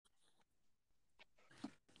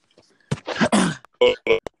You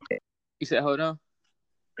said, hold on.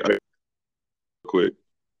 Quick.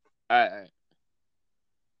 All right.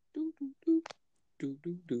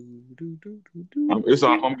 It's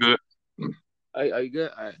off. I'm good. Are you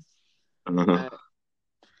good? All right. All Uh-huh. right.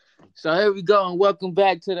 So here we go, and welcome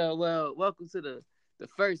back to welcome to the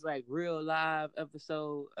first like real live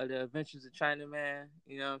episode of the Adventures of Chinaman.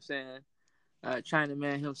 You know what I'm saying?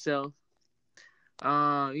 Chinaman himself.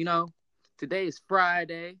 Today is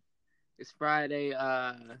Friday. It's Friday,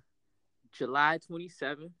 July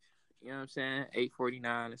 27th. You know what I'm saying?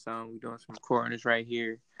 8:49 or something. We're doing some recordings right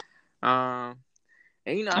here. And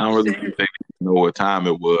I I'm don't just really saying. think they know what time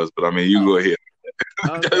it was, but I mean, you Oh, go ahead.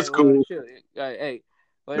 okay. That's Well, cool. sure. Hey,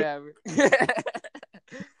 whatever.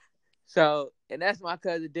 So, and that's my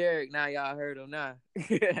cousin Derek. Now y'all heard him now.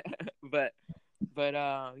 but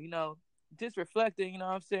just reflecting.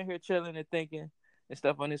 I'm sitting here chilling and thinking and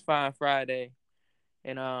stuff on this fine Friday.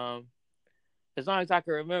 And as long as I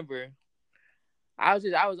can remember, I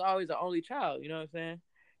was always the only child. You know what I'm saying?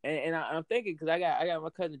 And I'm thinking because I got my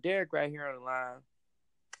cousin Derek right here on the line,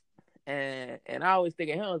 and I always think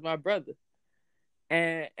of him as my brother.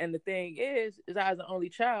 And the thing is I was the only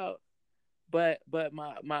child, but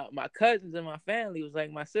my cousins and my family was like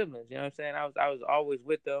my siblings. You know what I'm saying? I was always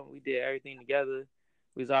with them. We did everything together.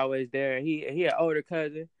 We was always there. He had an older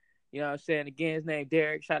cousin. You know what I'm saying? Again, his name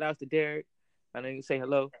Derek. Shout outs to Derek. I know you can say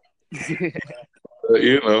hello.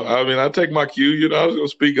 I mean, I take my cue. I was gonna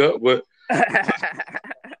speak up, but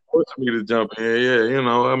forcing me to jump in. Yeah,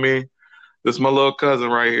 I mean, this is my little cousin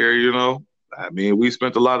right here. I mean, we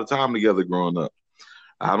spent a lot of time together growing up.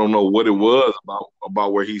 I don't know what it was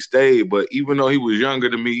about where he stayed, but even though he was younger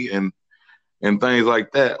than me and things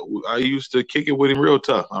like that, I used to kick it with him real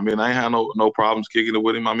tough. I mean, I ain't had no problems kicking it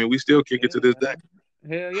with him. I mean, we still kick it to this day.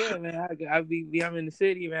 Hell yeah, man. I'm in the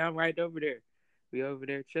city, man. I'm right over there. We over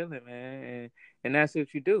there chilling, man. And that's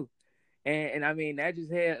what you do. And I mean that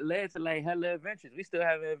just led to like hella adventures. We still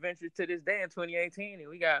having adventures to this day in 2018, and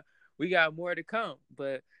we got more to come.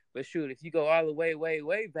 But shoot, if you go all the way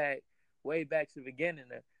back to the beginning,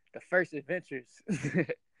 the first adventures, the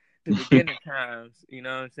beginning times, you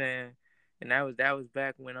know what I'm saying? And that was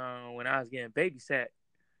back when I was getting babysat,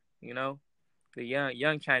 you know, the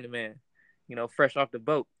young Chinaman, fresh off the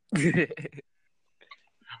boat.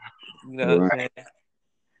 You know what Right.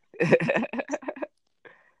 I'm saying?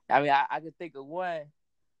 I mean, I can think of one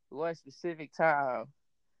specific time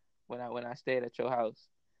when I stayed at your house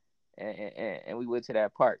and we went to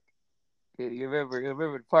that park. You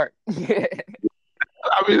remember the park? I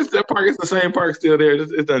mean, that park is the same park still there.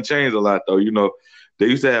 It doesn't change a lot though. They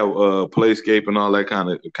used to have playscape and all that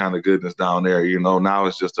kind of goodness down there. Now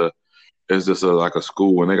it's just like a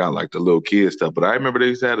school and they got like the little kid stuff. But I remember they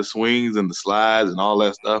used to have the swings and the slides and all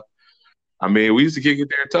that stuff. I mean, we used to kick it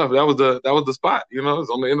there tough. That was the spot. It was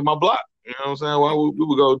on the end of my block. You know what I'm saying? Why we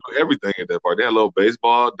would go do everything at that park. They had a little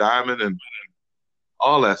baseball, diamond, and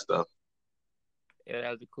all that stuff. Yeah, that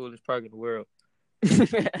was the coolest park in the world.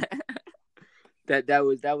 that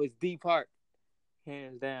was the park,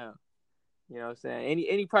 hands down. You know what I'm saying?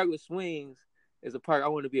 Any park with swings is a park I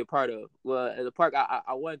want to be a part of. Well, as a park I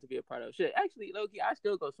wanted to be a part of. Shit, actually, low key, I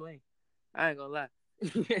still go swing. I ain't gonna lie.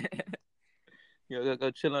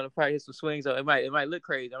 Go chill on the park, hit some swings. So it might look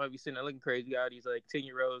crazy. I might be sitting there looking crazy. You got all these like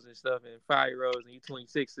 10-year-olds and stuff and 5-year-olds, and you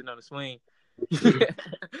 26 sitting on the swing.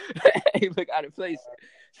 You look out of place.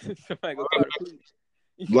 Somebody go call the police.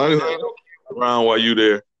 As long as I don't around while you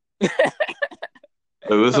there.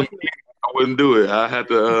 Listen, I wouldn't do it. I had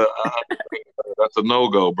to. That's a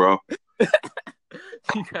no-go, bro.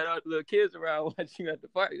 You got all the little kids around watching you at the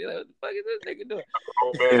park. They're like, what the fuck is this nigga doing?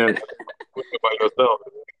 Oh man, by yourself.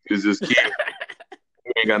 It's just kids.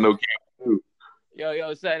 You ain't got no kids too.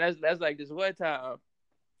 Yo, son, that's like this one time.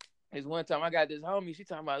 This one time I got this homie. She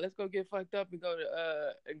talking about let's go get fucked up and go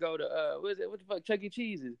to what is it? What the fuck? Chuck E.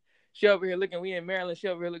 Cheese is. She over here looking. We in Maryland. She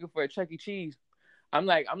over here looking for a Chuck E. Cheese. I'm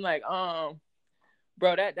like,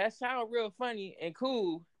 bro, that sound real funny and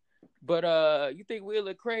cool, but you think we'll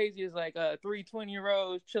look crazy as like 3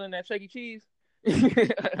 20-year-olds chilling at Chuck E. Cheese,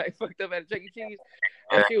 like fucked up at Chuck E. Cheese?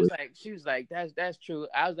 And she was like, that's true.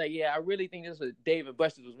 I was like, yeah, I really think this was Dave and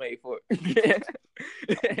Buster's was made for. And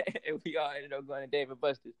we all ended up going to Dave and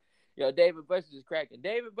Buster's. Yo, Dave and Buster's is cracking.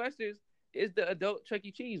 Dave and Buster's is the adult Chuck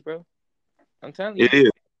E. Cheese, bro. I'm telling you. It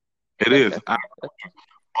is. It is.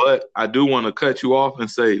 But I do want to cut you off and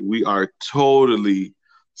say we are totally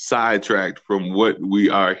sidetracked from what we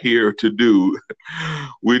are here to do.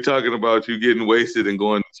 We're talking about you getting wasted and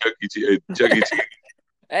going to Chuck E. Cheese.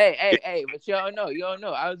 Hey, but you don't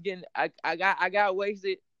know. I got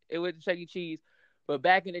wasted. It was Chuck E. Cheese, but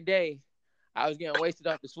back in the day, I was getting wasted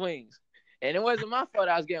off the swings. And it wasn't my fault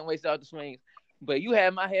I was getting wasted off the swings, but you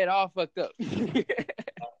had my head all fucked up. I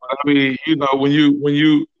mean, you know, when you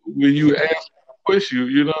ask me to push you,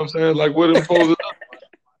 you know what I'm saying? Like, what am I supposed to do?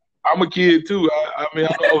 I'm a kid too. I mean,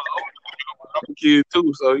 I know I was older, but I'm a kid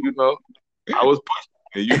too. So you know, I was pushing,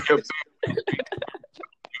 and you kept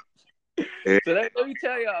saying, So let me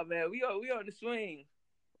tell y'all, man, we on the swing.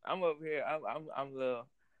 I'm over here.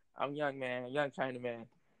 I'm young man, young China man.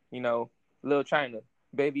 You know, little China,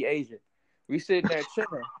 baby Asian. We sitting there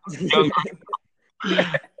chilling.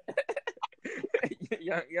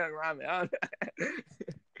 young, young ramen.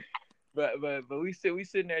 But we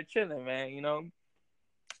sitting there chilling, man. You know,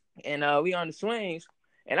 and we on the swings,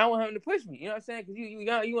 and I want him to push me. You know what I'm saying? Because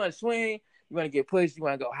you want to swing, you want to get pushed, you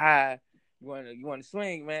want to go high, you want to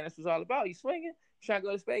swing, man. That's what it's all about. You swinging, you trying to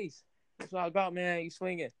go to space. That's what it's all about, man. You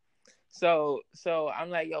swinging. So I'm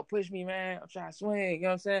like, yo, push me, man. I'm trying to swing. You know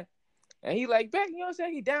what I'm saying? And he like, back. You know what I'm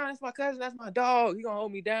saying? He down. That's my cousin. That's my dog. He gonna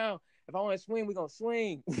hold me down. If I want to swing, we gonna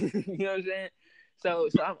swing. You know what I'm saying? So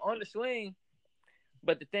I'm on the swing,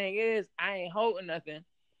 but the thing is, I ain't holding nothing,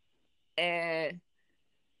 and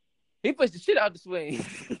he pushed the shit out the swing,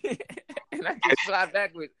 and I just fly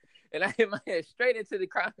backwards, and I hit my head straight into the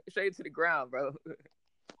ground, bro.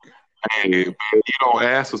 hey, man, you don't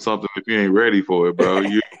ask for something if you ain't ready for it, bro.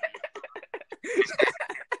 You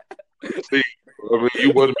see, I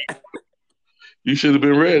mean, you should have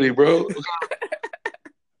been ready, bro.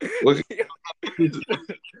 Look,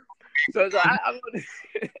 So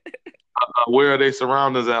where are they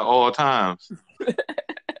surroundings at all times?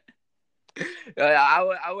 I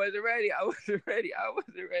wasn't ready. I wasn't ready.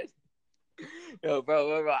 Yo,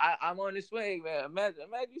 bro, I'm on the swing, man.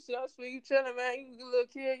 Imagine you sit on the swing, you chilling, man. You a little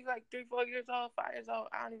kid, you like 3, 4 years old, 5 years old.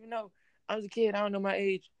 I don't even know. I was a kid. I don't know my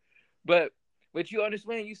age. But you on the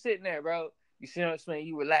swing, you sitting there, bro. You sit on the swing,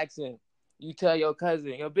 you relaxing. You tell your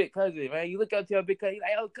cousin, your big cousin, man. You look up to your big cousin, you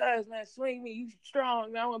like, oh, cuz, man, swing me. You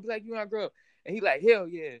strong, man. I want to be like you when I grow up. And he like, hell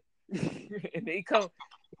yeah. And then he come,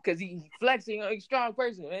 because he flexing, you know, he's a strong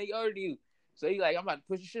person, man. He older than you. So he like, I'm about to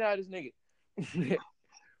push the shit out of this nigga.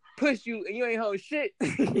 Push you, and you ain't hold shit.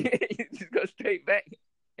 You just go straight back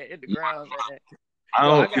and hit the ground, man. I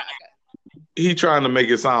don't. He trying to make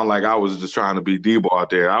it sound like I was just trying to be Debo out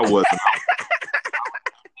there. I wasn't.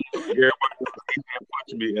 Everybody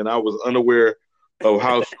punched me, and I was unaware of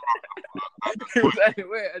how strong. He was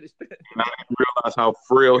unaware. I didn't realize how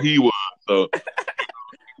frail he was. So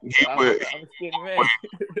I'm a skinny man.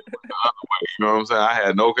 You know what I'm saying? I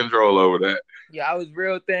had no control over that. Yeah, I was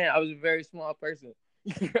real thin. I was a very small person.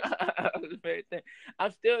 I was very thin.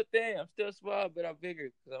 I'm still thin. I'm still small, but I'm bigger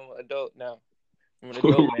because I'm an adult now. I'm an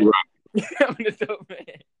adult man. I'm an adult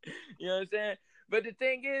man. You know what I'm saying? But the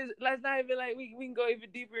thing is, let's not even like we can go even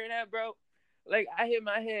deeper in that, bro. Like I hit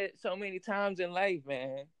my head so many times in life,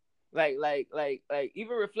 man. Like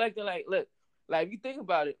even reflecting, like, look, like if you think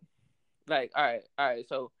about it, like all right,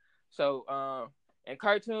 so and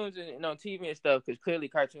cartoons and on TV and stuff, because clearly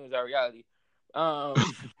cartoons are reality.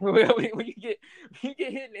 When you get hit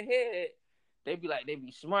in the head, they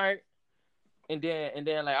be smart, and then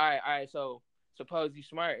like all right, so suppose you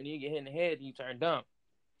smart and you get hit in the head and you turn dumb.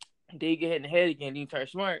 Then you get hit in the head again, then you turn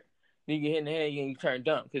smart. Then you get hit in the head again, you turn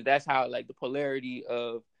dumb, because that's how like the polarity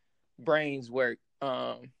of brains work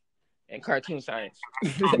in cartoon science.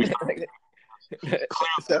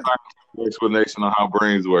 So, explanation on how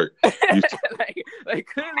brains work. like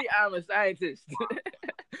clearly I'm a scientist.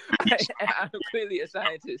 I'm clearly a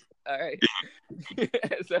scientist. All right.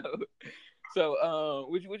 So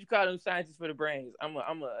what you call them scientists for the brains?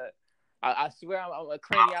 I swear I'm a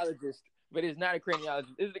craniologist, but it's not a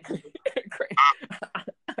craniologist. It's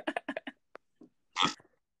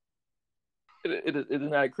it is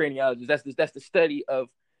not a craniologist. That's the study of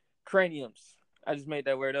craniums. I just made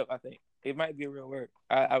that word up. I think it might be a real word.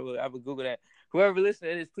 I will Google that. Whoever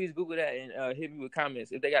listening to this, please Google that and hit me with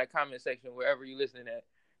comments if they got a comment section wherever you listening at,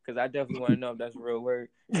 because I definitely want to know if that's a real word.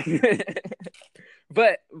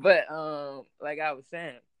 but like I was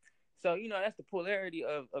saying, so you know that's the polarity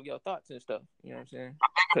of your thoughts and stuff. You know what I'm saying?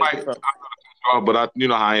 But I, you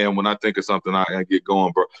know how I am when I think of something, I get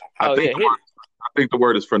going, bro. I think the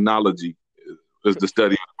word is phrenology is the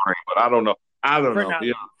study of the brain, but I don't know. Phrenology.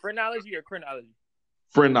 You know? Phrenology or chronology?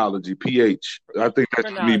 Phrenology, PH. I think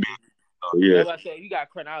that's me. Oh, yeah. That's what I said. You got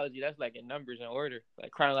chronology. That's like in numbers and order, like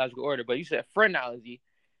chronological order. But you said phrenology.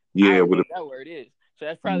 Yeah, I don't know what that word is. So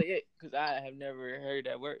that's probably it, because I have never heard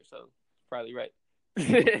that word. So probably right.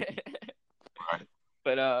 Right.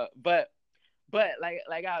 But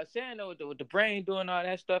like I was saying though, with the brain doing all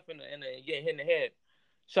that stuff and getting hit in the head.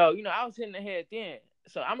 So you know I was hitting the head then.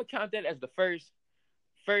 So I'm gonna count that as the first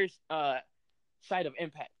site of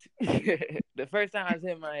impact. The first time I was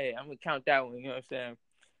hitting my head, I'm gonna count that one. You know what I'm saying?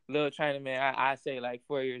 Little Chinaman, I say like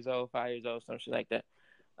 4 years old, 5 years old, some shit like that.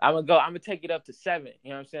 I'm gonna take it up to 7. You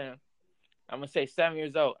know what I'm saying? I'm gonna say 7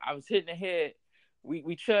 years old. I was hitting the head.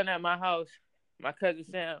 We chilling at my house. My cousin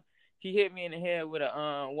Sam, he hit me in the head with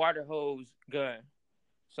a water hose gun.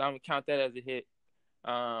 So I'm gonna count that as a hit.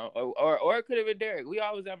 Or it could have been Derek. We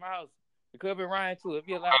always at my house. It could have been Ryan too. It'd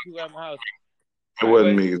be a lot of people at my house. It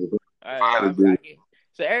wasn't me. All right,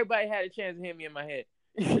 so everybody had a chance to hit me in my head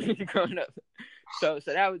growing up. So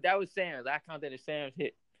that was Sam's. I counted as Sam's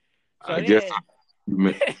hit. So I then, guess.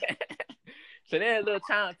 so then a little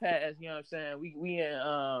time passed. You know what I'm saying? We in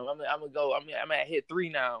I'm at hit 3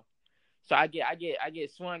 now. So I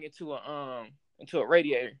get swung into a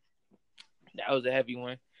radiator. That was a heavy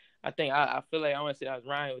one. I think I feel like I want to say I was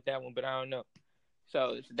Ryan with that one, but I don't know.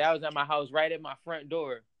 So that was at my house, right at my front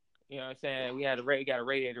door. You know what I'm saying? We got a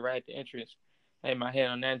radiator right at the entrance. I hit my head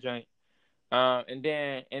on that joint. And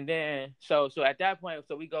then so at that point,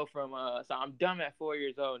 so we go from so I'm dumb at 4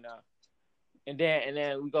 years old now. And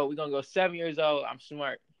then we're gonna go 7 years old. I'm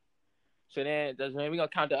smart. So then we're gonna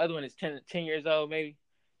count the other one as 10 years old maybe.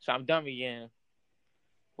 So I'm dumb again.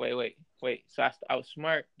 Wait. So I was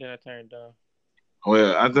smart, then I turned dumb.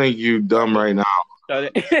 Well, I think you dumb right now. So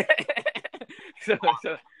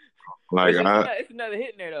like it's another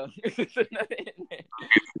hit in there though. It's another hit in there.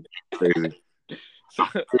 Crazy. So,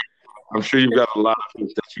 I'm sure you got a lot of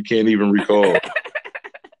hits that you can't even recall. Yeah,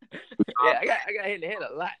 I got hit in the head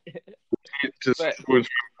a lot. Just go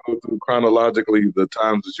through chronologically the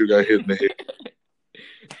times that you got hit in the head.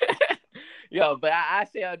 Yo, but I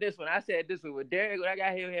said this one. I said this one with Derek. When I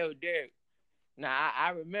got hit in the head with Derek. Now I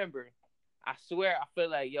remember. I swear, I feel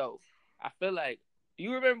like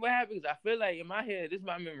you remember what happened? I feel like in my head, this is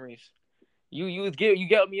my memories. You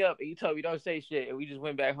got me up and you told me don't say shit, and we just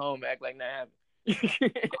went back home and act like nothing happened.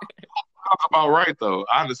 That's about right though.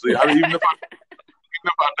 Honestly, even if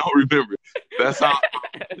I don't remember, that's how.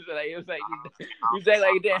 It was like you say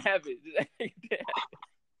like it didn't happen.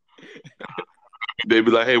 They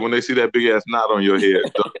be like, hey, when they see that big ass knot on your head,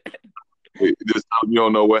 just you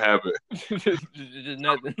don't know what happened. just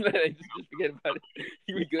nothing. Just forget about it.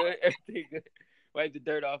 You be good. Everything good. Wipe the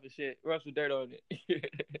dirt off and shit. Rub some dirt on it.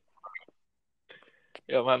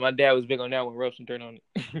 Yo, my dad was big on that one. Rub some dirt on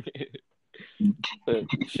it. But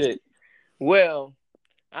shit. Well,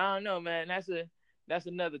 I don't know, man. That's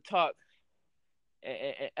another talk.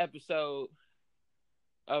 An episode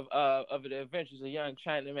of the Adventures of Young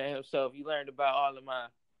Chinaman himself. You learned about all of my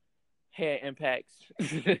head impacts.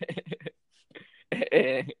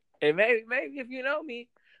 And maybe if you know me,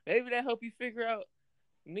 maybe that help you figure out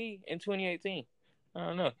me in 2018. I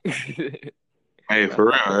don't know. Hey, for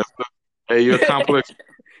real. Hey, you're complex.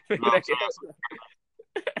 You know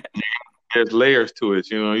there's layers to it.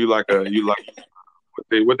 You know, you like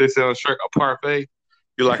what they say on Shrek, a parfait.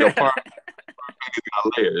 You like a parfait. It's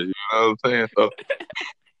got layers. You know what I'm saying? So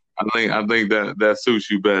I think that suits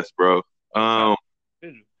you best, bro.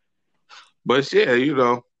 But yeah, you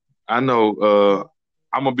know, I know.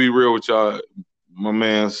 I'm gonna be real with y'all. My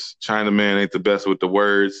man's Chinaman ain't the best with the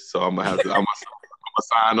words, so I'm gonna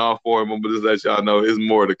sign off for him. I'm gonna just let y'all know there's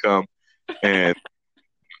more to come, and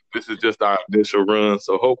this is just our initial run.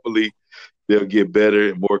 So hopefully they'll get better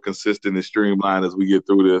and more consistent and streamlined as we get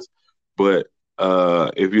through this. But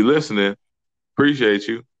if you're listening, appreciate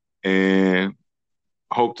you and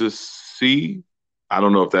hope to see. I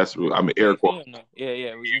don't know if that's air quotes.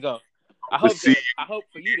 Yeah, we go. I hope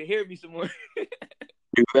for you to hear me some more.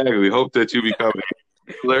 Exactly. Hope that you become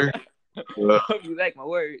a healer. I hope you like my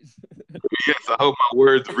words. Yes, I hope my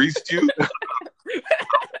words reached you.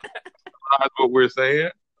 That's what we're saying.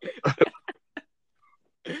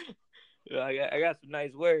 I got some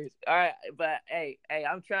nice words. All right, but hey,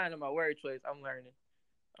 I'm trying on my word choice. I'm learning.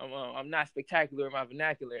 I'm not spectacular in my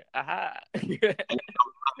vernacular. Aha. That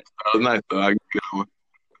was nice though. I get that one.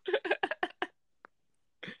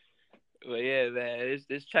 But yeah, man,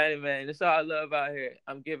 this Chinaman. That's all I love out here.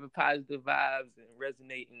 I'm giving positive vibes and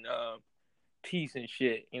resonating peace and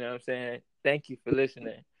shit. You know what I'm saying? Thank you for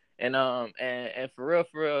listening. And for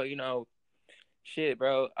real, you know, shit,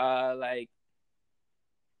 bro. Like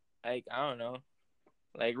I don't know.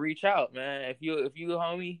 Like reach out, man. If you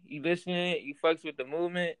homie, you listening, you fucks with the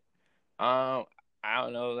movement. I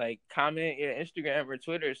don't know, like comment your Instagram or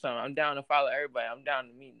Twitter or something. I'm down to follow everybody. I'm down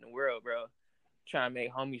to meet in the world, bro. Trying to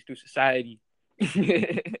make homies through society.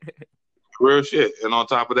 Real shit. And on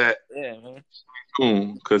top of that, yeah, man.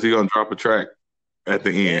 Because he's gonna drop a track at the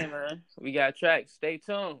end. Yeah, man. We got tracks. Stay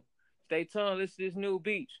tuned. Listen to this New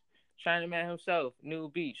Beach. Chinaman himself, New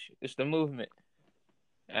Beach. It's the movement.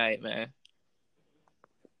 All right, man.